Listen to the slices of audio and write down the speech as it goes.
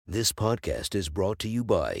This podcast is brought to you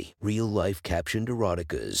by Real Life Captioned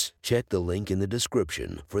Eroticas. Check the link in the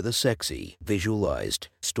description for the sexy, visualized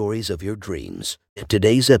stories of your dreams.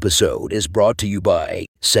 Today's episode is brought to you by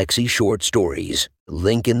Sexy Short Stories.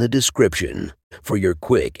 Link in the description for your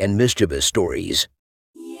quick and mischievous stories.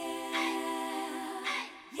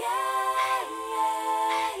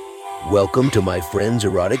 Welcome to my friend's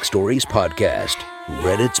Erotic Stories podcast,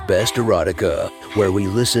 Reddit's Best Erotica, where we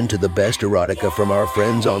listen to the best erotica from our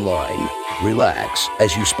friends online. Relax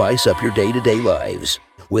as you spice up your day-to-day lives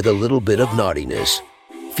with a little bit of naughtiness.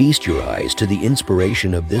 Feast your eyes to the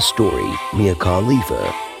inspiration of this story, Mia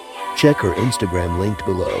Khalifa. Check her Instagram linked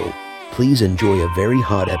below. Please enjoy a very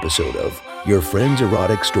hot episode of Your Friend's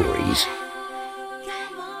Erotic Stories.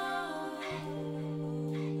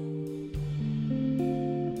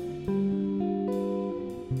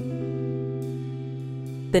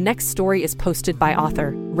 The next story is posted by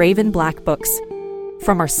author Raven Black Books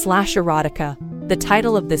from our /erotica. The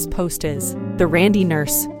title of this post is The Randy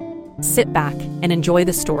Nurse. Sit back and enjoy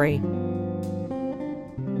the story.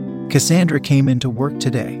 Cassandra came into work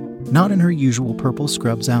today, not in her usual purple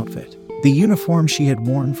scrubs outfit, the uniform she had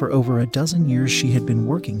worn for over a dozen years she had been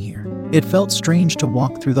working here. It felt strange to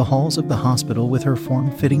walk through the halls of the hospital with her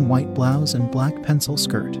form-fitting white blouse and black pencil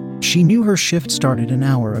skirt. She knew her shift started an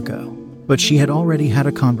hour ago, but she had already had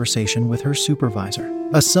a conversation with her supervisor,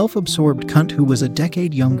 a self-absorbed cunt who was a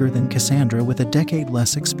decade younger than Cassandra with a decade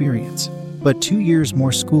less experience, but 2 years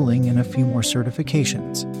more schooling and a few more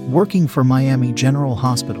certifications. Working for Miami General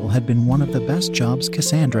Hospital had been one of the best jobs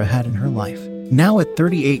Cassandra had in her life. Now at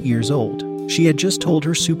 38 years old, she had just told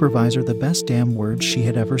her supervisor the best damn words she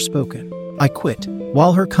had ever spoken. "I quit."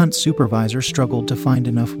 While her cunt supervisor struggled to find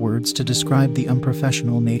enough words to describe the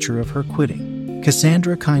unprofessional nature of her quitting,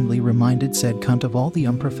 Cassandra kindly reminded said cunt of all the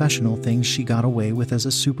unprofessional things she got away with as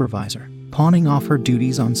a supervisor, pawning off her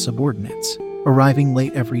duties on subordinates, arriving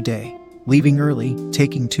late every day, leaving early,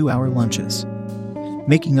 taking 2-hour lunches,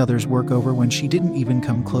 making others work over when she didn't even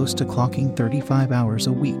come close to clocking 35 hours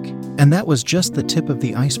a week. And that was just the tip of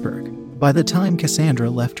the iceberg. By the time Cassandra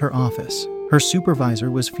left her office, her supervisor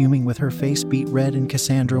was fuming with her face beet red and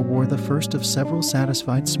Cassandra wore the first of several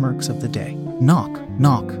satisfied smirks of the day. "Knock,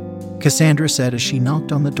 knock," Cassandra said as she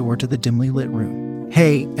knocked on the door to the dimly lit room.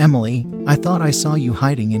 "Hey, Emily, I thought I saw you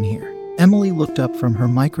hiding in here." Emily looked up from her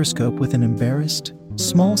microscope with an embarrassed,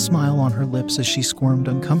 small smile on her lips as she squirmed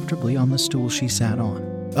uncomfortably on the stool she sat on.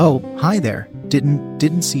 "Oh, hi there.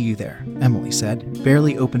 Didn't see you there," Emily said,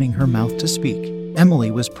 barely opening her mouth to speak. Emily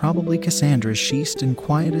was probably Cassandra's sheest and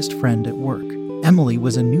quietest friend at work. Emily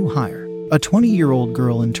was a new hire, a 20-year-old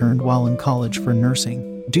girl interned while in college for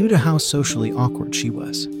nursing, due to how socially awkward she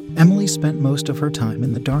was. Emily spent most of her time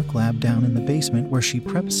in the dark lab down in the basement where she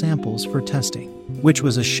prepped samples for testing, which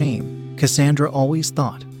was a shame. Cassandra always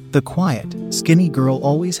thought. The quiet, skinny girl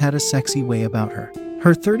always had a sexy way about her.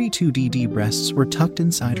 Her 32DD breasts were tucked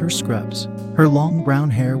inside her scrubs. Her long brown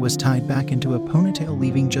hair was tied back into a ponytail,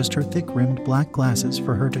 leaving just her thick-rimmed black glasses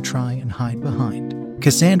for her to try and hide behind.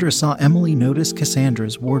 Cassandra saw Emily notice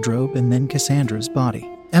Cassandra's wardrobe and then Cassandra's body.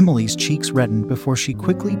 Emily's cheeks reddened before she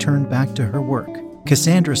quickly turned back to her work.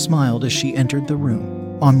 Cassandra smiled as she entered the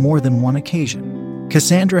room. On more than one occasion,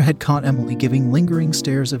 Cassandra had caught Emily giving lingering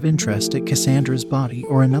stares of interest at Cassandra's body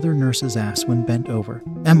or another nurse's ass when bent over.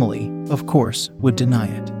 Emily, of course, would deny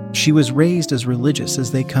it. She was raised as religious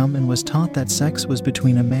as they come and was taught that sex was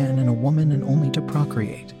between a man and a woman and only to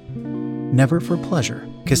procreate, never for pleasure.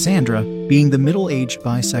 Cassandra, being the middle-aged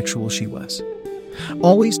bisexual she was,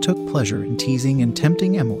 always took pleasure in teasing and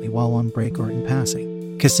tempting Emily while on break or in passing.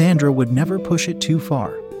 Cassandra would never push it too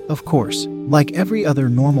far. Of course, like every other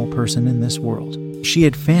normal person in this world, she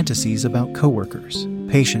had fantasies about coworkers,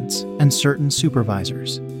 patients, and certain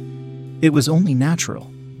supervisors. It was only natural,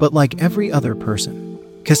 but like every other person,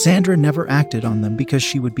 Cassandra never acted on them because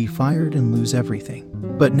she would be fired and lose everything.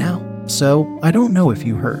 But now, "So, I don't know if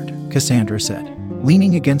you heard," Cassandra said,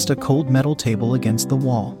 leaning against a cold metal table against the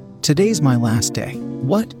wall. "Today's my last day."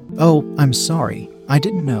 "What? Oh, I'm sorry. I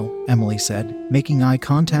didn't know," Emily said, making eye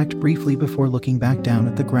contact briefly before looking back down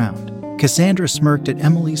at the ground. Cassandra smirked at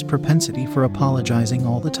Emily's propensity for apologizing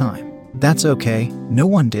all the time. "That's okay. No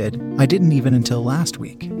one did. I didn't even until last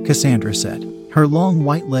week," Cassandra said, her long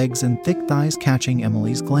white legs and thick thighs catching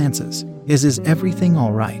Emily's glances. Is everything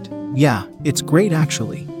all right?" "Yeah, it's great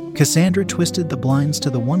actually." Cassandra twisted the blinds to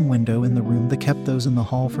the one window in the room that kept those in the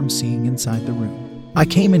hall from seeing inside the room. "I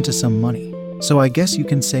came into some money, so I guess you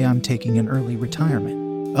can say I'm taking an early retirement."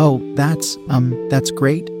 "Oh, that's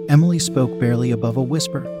great," Emily spoke barely above a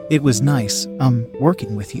whisper. "It was nice,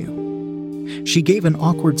 working with you." She gave an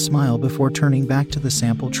awkward smile before turning back to the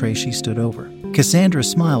sample tray she stood over. Cassandra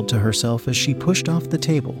smiled to herself as she pushed off the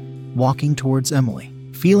table, walking towards Emily,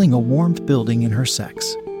 feeling a warmth building in her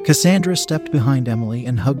sex. Cassandra stepped behind Emily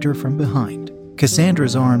and hugged her from behind.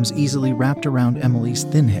 Cassandra's arms easily wrapped around Emily's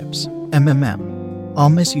thin hips. I'll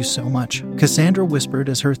miss you so much, Cassandra whispered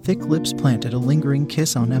as her thick lips planted a lingering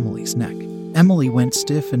kiss on Emily's neck. Emily went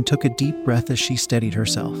stiff and took a deep breath as she steadied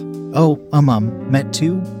herself. Met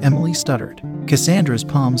too? Emily stuttered. Cassandra's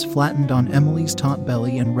palms flattened on Emily's taut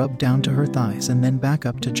belly and rubbed down to her thighs and then back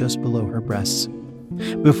up to just below her breasts,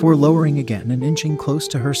 before lowering again and inching close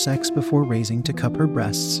to her sex before raising to cup her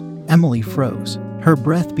breasts. Emily froze. Her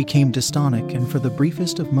breath became dystonic, and for the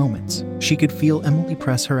briefest of moments, she could feel Emily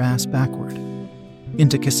press her ass backward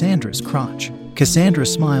into Cassandra's crotch. Cassandra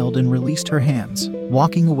smiled and released her hands,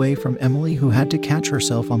 walking away from Emily, who had to catch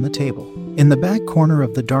herself on the table. In the back corner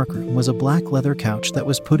of the darkroom was a black leather couch that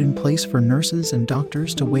was put in place for nurses and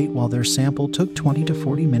doctors to wait while their sample took 20 to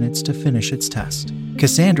 40 minutes to finish its test.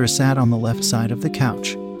 Cassandra sat on the left side of the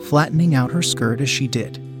couch, flattening out her skirt as she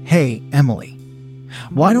did. "Hey, Emily.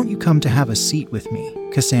 Why don't you come to have a seat with me?"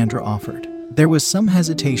 Cassandra offered. There was some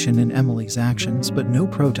hesitation in Emily's actions, but no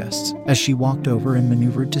protests, as she walked over and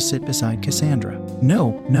maneuvered to sit beside Cassandra.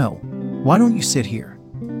 No. Why don't you sit here?"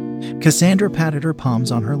 Cassandra patted her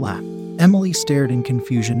palms on her lap. Emily stared in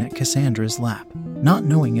confusion at Cassandra's lap, not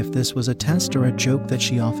knowing if this was a test or a joke that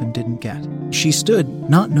she often didn't get. She stood,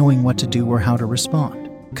 not knowing what to do or how to respond.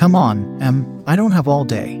 "Come on, I don't have all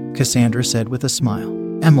day," Cassandra said with a smile.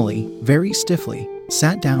 Emily, very stiffly,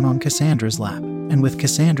 sat down on Cassandra's lap, and with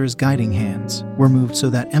Cassandra's guiding hands, were moved so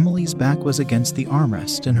that Emily's back was against the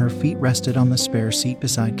armrest and her feet rested on the spare seat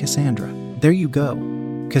beside Cassandra. "There you go,"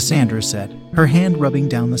 Cassandra said, her hand rubbing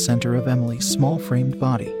down the center of Emily's small-framed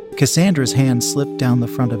body. Cassandra's hand slipped down the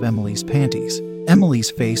front of Emily's panties.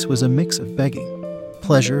 Emily's face was a mix of begging,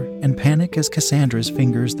 pleasure, and panic as Cassandra's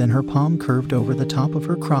fingers, then her palm curved over the top of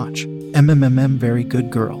her crotch. Very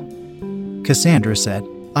good girl," Cassandra said.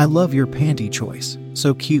 "I love your panty choice.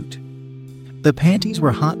 So cute." The panties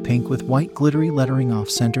were hot pink with white glittery lettering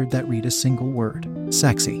off-centered that read a single word: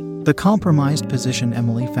 sexy. The compromised position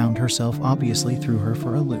Emily found herself obviously threw her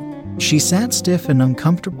for a loop. She sat stiff and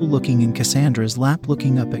uncomfortable looking in Cassandra's lap,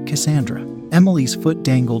 looking up at Cassandra. Emily's foot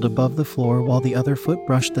dangled above the floor while the other foot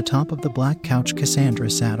brushed the top of the black couch Cassandra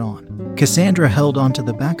sat on. Cassandra held onto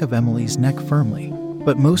the back of Emily's neck firmly,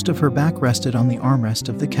 but most of her back rested on the armrest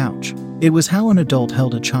of the couch. It was how an adult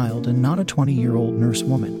held a child and not a 20-year-old nurse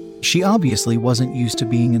woman. She obviously wasn't used to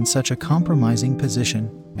being in such a compromising position,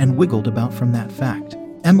 and wiggled about from that fact.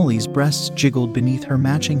 Emily's breasts jiggled beneath her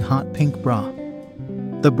matching hot pink bra.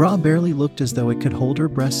 The bra barely looked as though it could hold her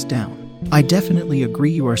breasts down. "I definitely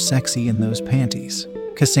agree you are sexy in those panties,"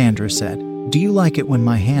 Cassandra said. "Do you like it when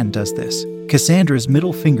my hand does this?" Cassandra's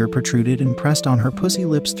middle finger protruded and pressed on her pussy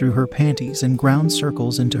lips through her panties and ground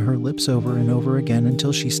circles into her lips over and over again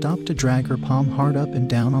until she stopped to drag her palm hard up and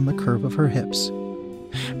down on the curve of her hips,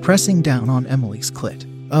 pressing down on Emily's clit.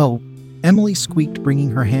 "Oh," Emily squeaked,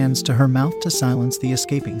 bringing her hands to her mouth to silence the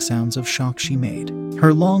escaping sounds of shock she made.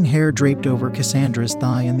 Her long hair draped over Cassandra's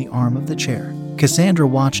thigh and the arm of the chair. Cassandra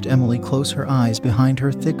watched Emily close her eyes behind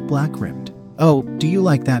her thick black-rimmed. "Oh, do you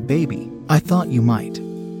like that, baby? I thought you might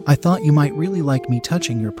really like me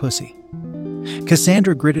touching your pussy."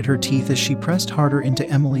 Cassandra gritted her teeth as she pressed harder into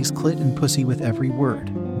Emily's clit and pussy with every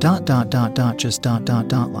word. Just like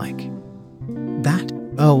that.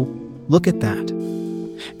 "Oh, look at that."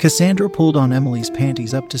 Cassandra pulled on Emily's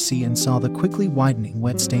panties up to see and saw the quickly widening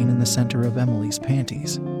wet stain in the center of Emily's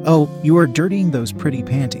panties. "Oh, you are dirtying those pretty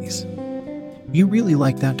panties. You really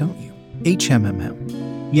like that, don't you?"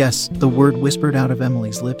 "Yes," the word whispered out of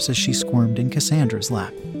Emily's lips as she squirmed in Cassandra's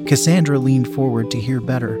lap. Cassandra leaned forward to hear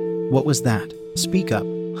better. "What was that? Speak up,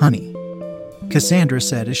 honey," Cassandra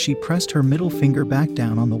said as she pressed her middle finger back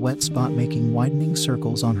down on the wet spot, making widening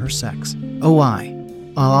circles on her sex.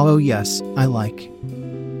 Oh yes, I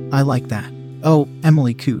like that." "Oh,"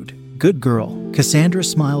 Emily cooed. "Good girl." Cassandra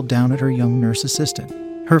smiled down at her young nurse assistant.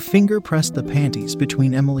 Her finger pressed the panties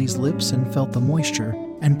between Emily's lips and felt the moisture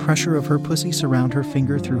and pressure of her pussy surround her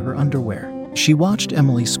finger through her underwear. She watched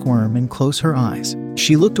Emily squirm and close her eyes.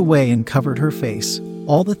 She looked away and covered her face,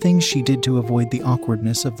 all the things she did to avoid the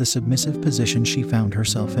awkwardness of the submissive position she found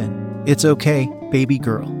herself in. "It's okay, baby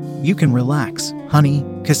girl. You can relax, honey."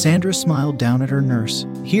 Cassandra smiled down at her nurse.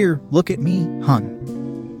 "Here, look at me, hun.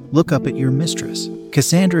 Look up at your mistress."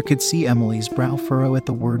 Cassandra could see Emily's brow furrow at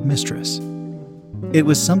the word mistress. It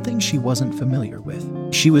was something she wasn't familiar with.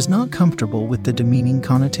 She was not comfortable with the demeaning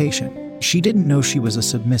connotation. She didn't know she was a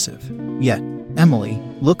submissive. Yet, "Emily,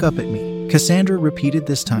 look up at me," Cassandra repeated,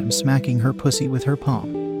 this time smacking her pussy with her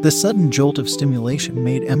palm. The sudden jolt of stimulation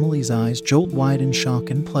made Emily's eyes jolt wide in shock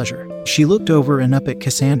and pleasure. She looked over and up at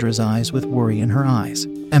Cassandra's eyes with worry in her eyes.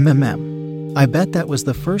 I bet that was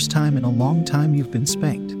the first time in a long time you've been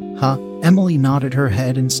spanked. Huh? Emily nodded her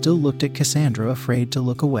head and still looked at Cassandra, afraid to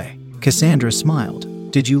look away. Cassandra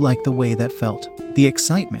smiled. Did you like the way that felt? The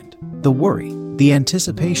excitement, the worry, the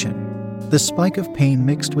anticipation, the spike of pain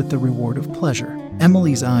mixed with the reward of pleasure.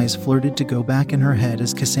 Emily's eyes flirted to go back in her head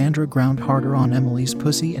as Cassandra ground harder on Emily's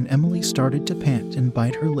pussy and Emily started to pant and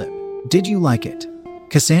bite her lip. Did you like it?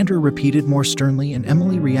 Cassandra repeated more sternly, and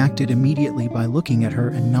Emily reacted immediately by looking at her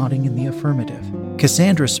and nodding in the affirmative.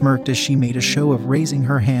 Cassandra smirked as she made a show of raising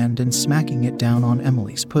her hand and smacking it down on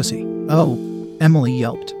Emily's pussy. Oh, Emily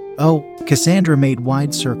yelped. Oh, Cassandra made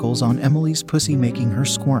wide circles on Emily's pussy, making her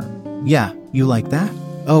squirm. Yeah, you like that?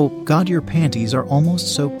 Oh, God, your panties are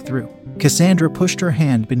almost soaked through. Cassandra pushed her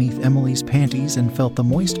hand beneath Emily's panties and felt the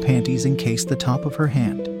moist panties encase the top of her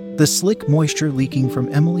hand. The slick moisture leaking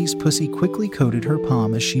from Emily's pussy quickly coated her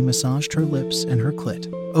palm as she massaged her lips and her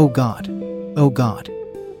clit. Oh God. Oh God.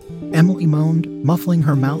 Emily moaned, muffling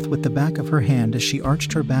her mouth with the back of her hand as she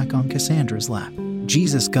arched her back on Cassandra's lap.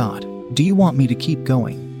 Jesus God, do you want me to keep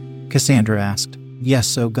going? Cassandra asked.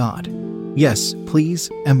 Yes, oh God. Yes,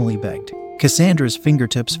 please, Emily begged. Cassandra's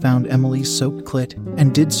fingertips found Emily's soaked clit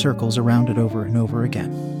and did circles around it over and over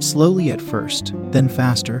again. Slowly at first, then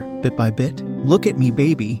faster, bit by bit. Look at me,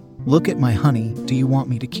 baby. Look at my honey. Do you want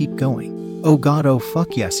me to keep going? Oh God, oh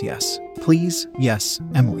fuck, yes, yes. Please, yes,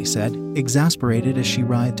 Emily said, exasperated as she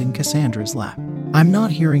writhed in Cassandra's lap. I'm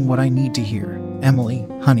not hearing what I need to hear. Emily,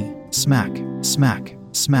 honey. Smack, smack,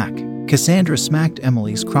 smack. Cassandra smacked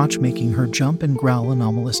Emily's crotch, making her jump and growl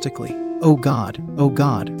anomalistically. Oh God,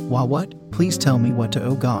 wah what? Please tell me what to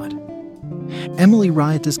oh God. Emily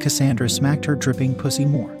writhed as Cassandra smacked her dripping pussy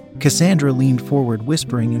more. Cassandra leaned forward,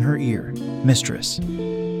 whispering in her ear, Mistress.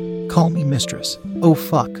 Call me Mistress. Oh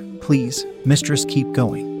fuck, please, Mistress, keep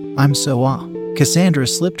going. I'm so Cassandra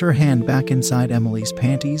slipped her hand back inside Emily's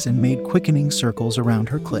panties and made quickening circles around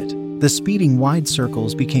her clit. The speeding wide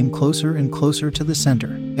circles became closer and closer to the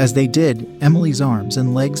center. As they did, Emily's arms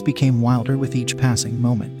and legs became wilder with each passing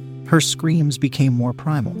moment. Her screams became more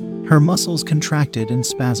primal. Her muscles contracted and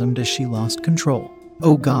spasmed as she lost control.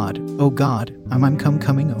 Oh God, I'm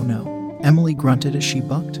coming, oh no. Emily grunted as she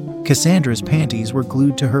bucked. Cassandra's panties were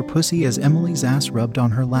glued to her pussy as Emily's ass rubbed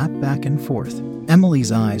on her lap back and forth.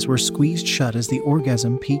 Emily's eyes were squeezed shut as the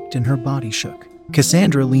orgasm peaked and her body shook.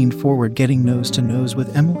 Cassandra leaned forward, getting nose to nose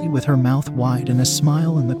with Emily with her mouth wide and a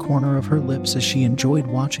smile in the corner of her lips as she enjoyed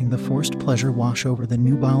watching the forced pleasure wash over the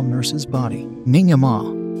nubile nurse's body. Ning-a-ma,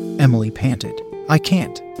 Emily panted. I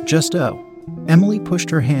can't, just oh. Emily pushed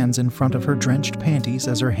her hands in front of her drenched panties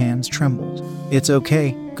as her hands trembled. It's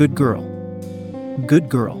okay, good girl. Good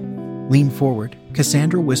girl. Lean forward,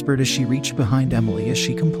 Cassandra whispered as she reached behind Emily as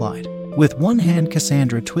she complied. With one hand,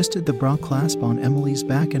 Cassandra twisted the bra clasp on Emily's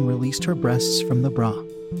back and released her breasts from the bra,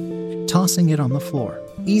 tossing it on the floor,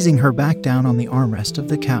 easing her back down on the armrest of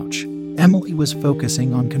the couch. Emily was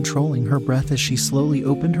focusing on controlling her breath as she slowly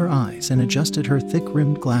opened her eyes and adjusted her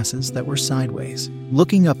thick-rimmed glasses that were sideways.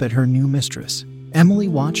 Looking up at her new mistress, Emily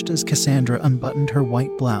watched as Cassandra unbuttoned her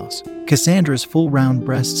white blouse. Cassandra's full round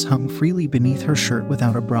breasts hung freely beneath her shirt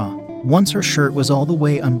without a bra. Once her shirt was all the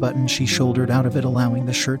way unbuttoned, she shouldered out of it, allowing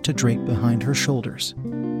the shirt to drape behind her shoulders,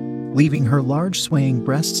 leaving her large swaying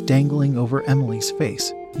breasts dangling over Emily's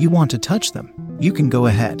face. You want to touch them? You can go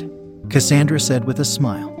ahead, Cassandra said with a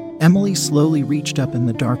smile. Emily slowly reached up in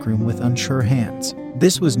the darkroom with unsure hands.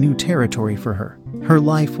 This was new territory for her. Her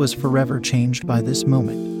life was forever changed by this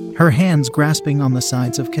moment. Her hands grasping on the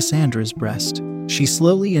sides of Cassandra's breast, she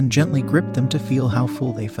slowly and gently gripped them to feel how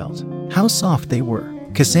full they felt, how soft they were.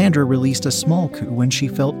 Cassandra released a small coo when she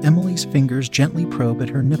felt Emily's fingers gently probe at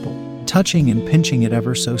her nipple, touching and pinching it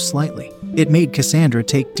ever so slightly. It made Cassandra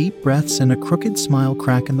take deep breaths and a crooked smile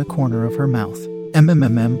crack in the corner of her mouth.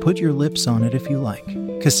 Put your lips on it if you like,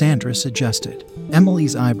 Cassandra suggested.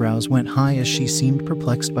 Emily's eyebrows went high as she seemed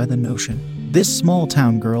perplexed by the notion. This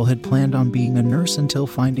small-town girl had planned on being a nurse until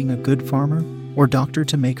finding a good farmer or doctor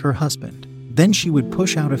to make her husband. Then she would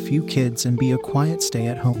push out a few kids and be a quiet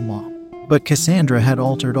stay-at-home mom. But Cassandra had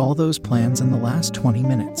altered all those plans in the last 20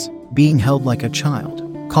 minutes. Being held like a child,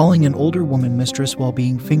 calling an older woman mistress while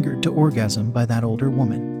being fingered to orgasm by that older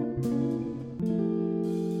woman.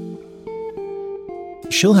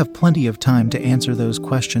 She'll have plenty of time to answer those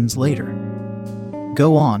questions later.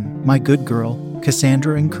 Go on, my good girl,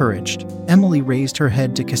 Cassandra encouraged. Emily raised her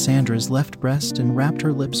head to Cassandra's left breast and wrapped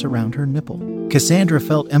her lips around her nipple. Cassandra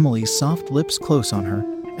felt Emily's soft lips close on her,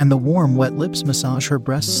 and the warm, wet lips massage her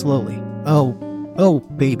breasts slowly. Oh,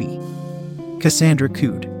 baby, Cassandra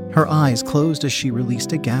cooed. Her eyes closed as she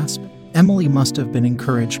released a gasp. Emily must have been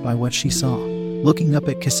encouraged by what she saw, looking up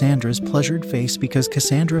at Cassandra's pleasured face because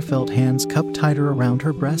Cassandra felt hands cupped tighter around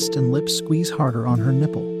her breast and lips squeeze harder on her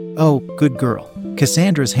nipple. "Oh, good girl."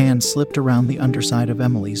 Cassandra's hand slipped around the underside of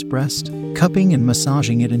Emily's breast, cupping and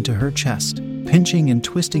massaging it into her chest, pinching and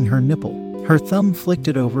twisting her nipple. Her thumb flicked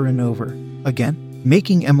it over and over again,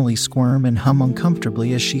 making Emily squirm and hum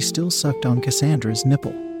uncomfortably as she still sucked on Cassandra's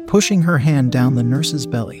nipple. Pushing her hand down the nurse's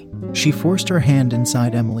belly, she forced her hand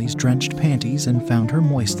inside Emily's drenched panties and found her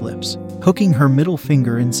moist lips, hooking her middle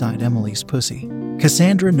finger inside Emily's pussy.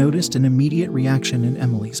 Cassandra noticed an immediate reaction in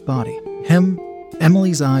Emily's body.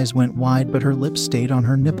 Emily's eyes went wide, but her lips stayed on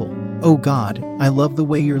her nipple. "Oh God, I love the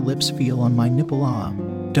way your lips feel on my nipple."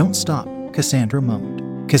 "Don't stop," Cassandra moaned.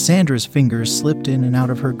 Cassandra's fingers slipped in and out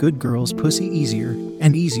of her good girl's pussy easier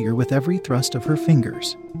and easier with every thrust of her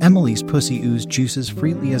fingers. Emily's pussy oozed juices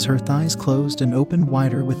freely as her thighs closed and opened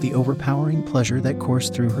wider with the overpowering pleasure that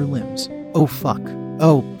coursed through her limbs. "Oh fuck.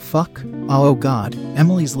 Oh, fuck. Oh God."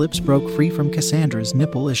 Emily's lips broke free from Cassandra's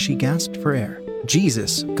nipple as she gasped for air.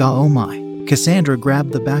 "Jesus, God, oh my." Cassandra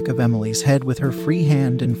grabbed the back of Emily's head with her free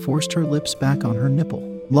hand and forced her lips back on her nipple.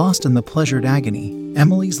 Lost in the pleasured agony,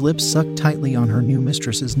 Emily's lips sucked tightly on her new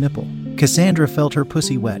mistress's nipple. Cassandra felt her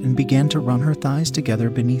pussy wet and began to run her thighs together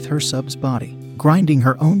beneath her sub's body, grinding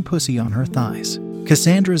her own pussy on her thighs.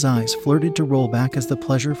 Cassandra's eyes flirted to roll back as the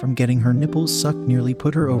pleasure from getting her nipples sucked nearly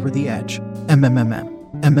put her over the edge.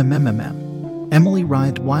 Emily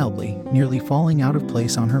writhed wildly, nearly falling out of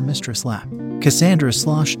place on her mistress' lap. Cassandra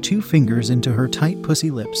sloshed 2 fingers into her tight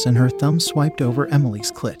pussy lips and her thumb swiped over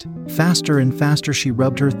Emily's clit. Faster and faster she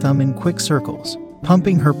rubbed her thumb in quick circles.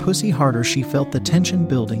 Pumping her pussy harder, she felt the tension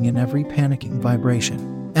building in every panicking vibration.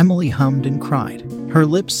 Emily hummed and cried, her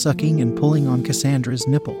lips sucking and pulling on Cassandra's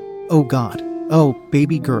nipple. "Oh God. Oh,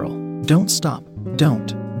 baby girl. Don't stop.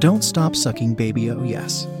 Don't stop sucking, baby, oh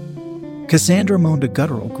yes." Cassandra moaned a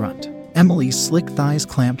guttural grunt. Emily's slick thighs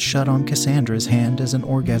clamped shut on Cassandra's hand as an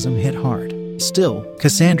orgasm hit hard. Still,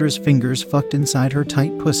 Cassandra's fingers fucked inside her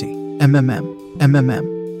tight pussy.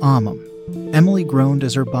 Emily groaned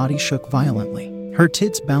as her body shook violently, her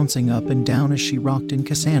tits bouncing up and down as she rocked in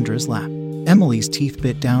Cassandra's lap. Emily's teeth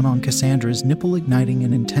bit down on Cassandra's nipple, igniting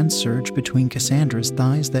an intense surge between Cassandra's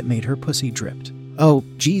thighs that made her pussy dripped. "Oh,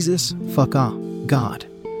 Jesus, fuck ah, God."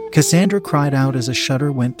 Cassandra cried out as a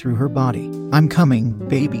shudder went through her body. "I'm coming,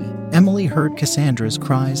 baby." Emily heard Cassandra's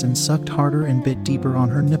cries and sucked harder and bit deeper on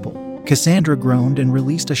her nipple. Cassandra groaned and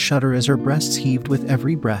released a shudder as her breasts heaved with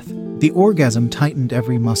every breath. The orgasm tightened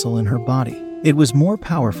every muscle in her body. It was more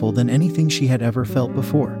powerful than anything she had ever felt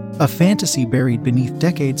before. A fantasy buried beneath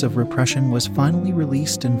decades of repression was finally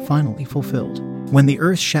released and finally fulfilled. When the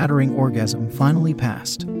earth-shattering orgasm finally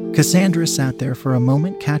passed, Cassandra sat there for a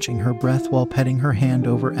moment, catching her breath while petting her hand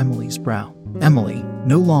over Emily's brow. Emily,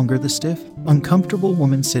 no longer the stiff, uncomfortable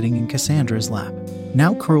woman sitting in Cassandra's lap,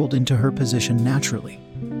 now curled into her position naturally,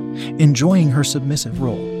 enjoying her submissive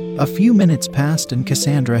role. A few minutes passed and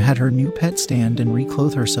Cassandra had her new pet stand and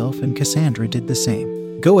reclothe herself, and Cassandra did the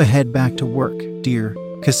same. "Go ahead back to work, dear,"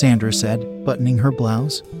 Cassandra said, buttoning her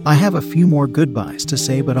blouse. "I have a few more goodbyes to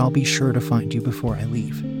say, but I'll be sure to find you before I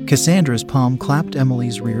leave." Cassandra's palm clapped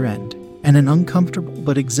Emily's rear end, and an uncomfortable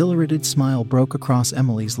but exhilarated smile broke across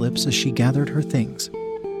Emily's lips as she gathered her things.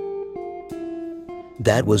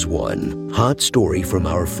 That was one hot story from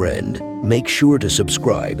our friend. Make sure to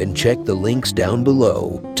subscribe and check the links down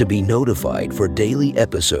below to be notified for daily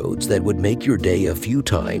episodes that would make your day a few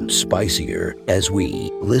times spicier as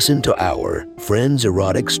we listen to our friends'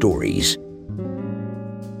 erotic stories.